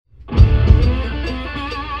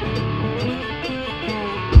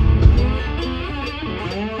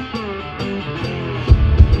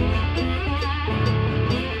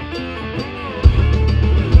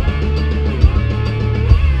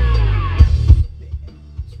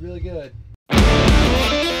really good.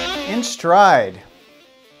 In Stride.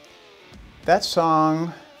 That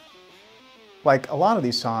song, like a lot of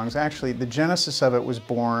these songs, actually, the genesis of it was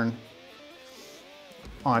born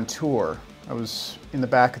on tour. I was in the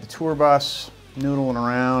back of the tour bus, noodling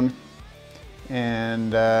around,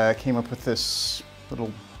 and came up with this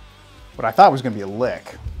little, what I thought was going to be a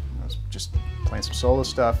lick. I was just playing some solo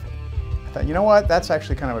stuff. I thought, you know what, that's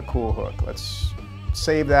actually kind of a cool hook. Let's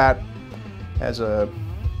save that as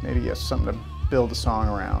maybe something to build a song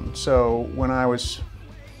around. So when I was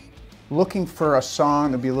looking for a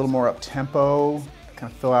song that'd be a little more up-tempo,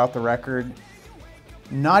 kind of fill out the record,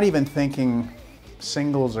 not even thinking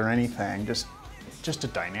singles or anything, just a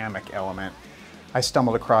dynamic element, I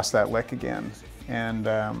stumbled across that lick again and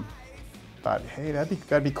thought, hey,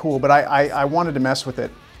 that'd be cool. But I wanted to mess with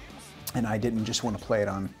it, and I didn't just want to play it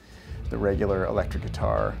on the regular electric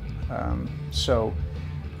guitar. So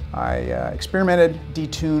I experimented,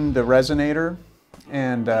 detuned the resonator,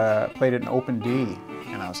 and played it in open D.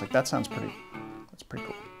 And I was like, that's pretty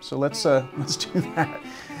cool. So let's do that,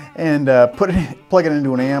 and plug it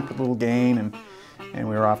into an amp with a little gain, and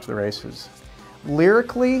we were off to the races.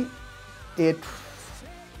 Lyrically, it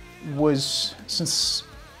was, since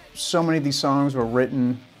so many of these songs were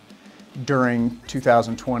written during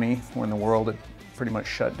 2020 when the world had pretty much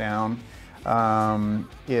shut down,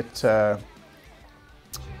 it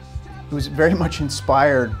was very much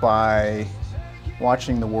inspired by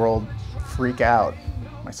watching the world freak out,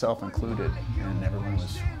 myself included, and everyone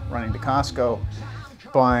was running to Costco,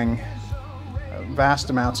 buying vast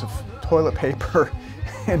amounts of toilet paper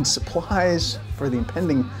and supplies for the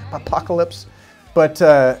impending apocalypse. But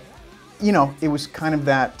you know, it was kind of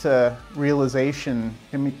that realization,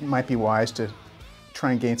 it might be wise to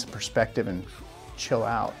try and gain some perspective and chill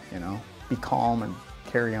out, you know, be calm and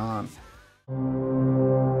carry on.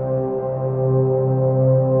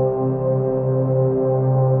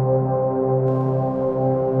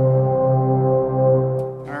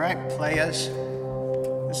 All right, players,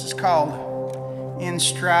 this is called In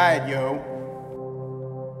Stride, yo.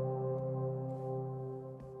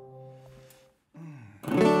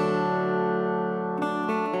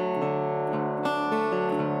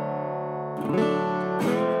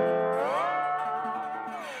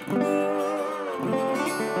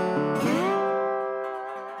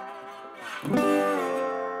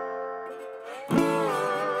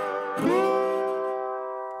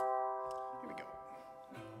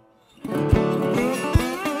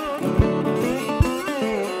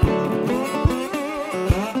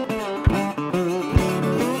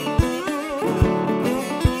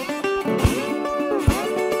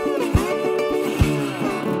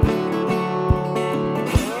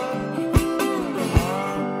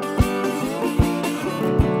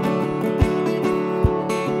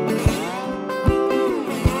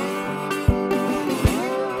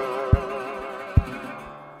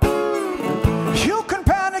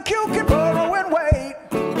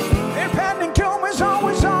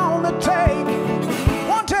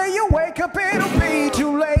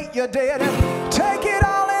 You're dead and take it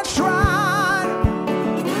all in stride.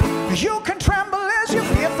 You can tremble as you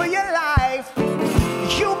fear for your life.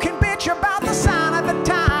 You can bitch about the sign of the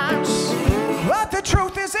times, but the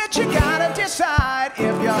truth is that you gotta decide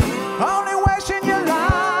if you're only wasting your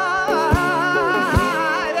life.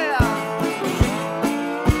 Yeah.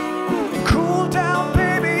 Cool down,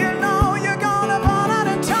 baby, you know you're gonna run out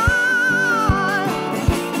of time.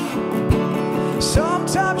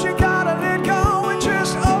 Sometimes you gotta let go.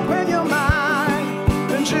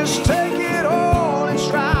 Just take it all in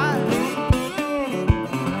stride.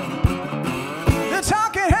 The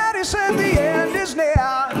talking head, he said the end is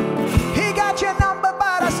near. He got your number,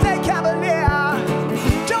 but I stay cavalier.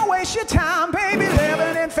 Don't waste your time, baby,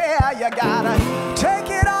 living in fear. You gotta take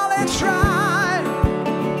it all in stride.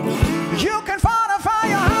 You can fortify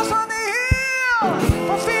your house on the hill,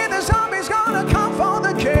 for fear the zombie's gonna come for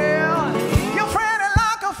the kill. You're fretting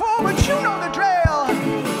like a fool, but you know the drill,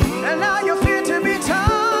 and now you fear to be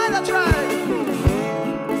tired.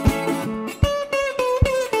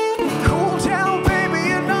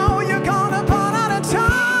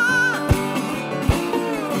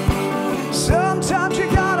 Sometimes you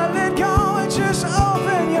gotta let go.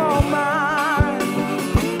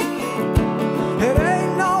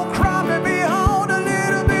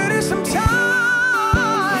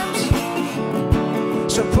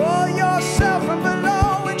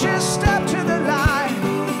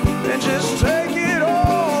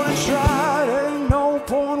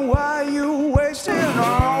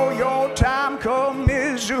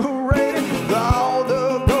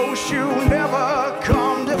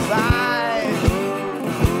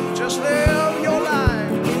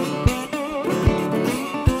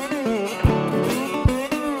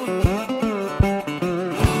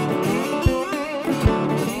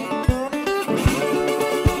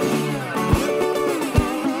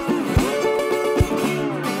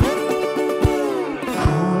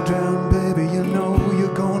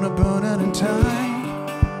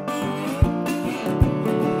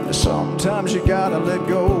 you gotta let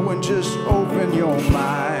go and just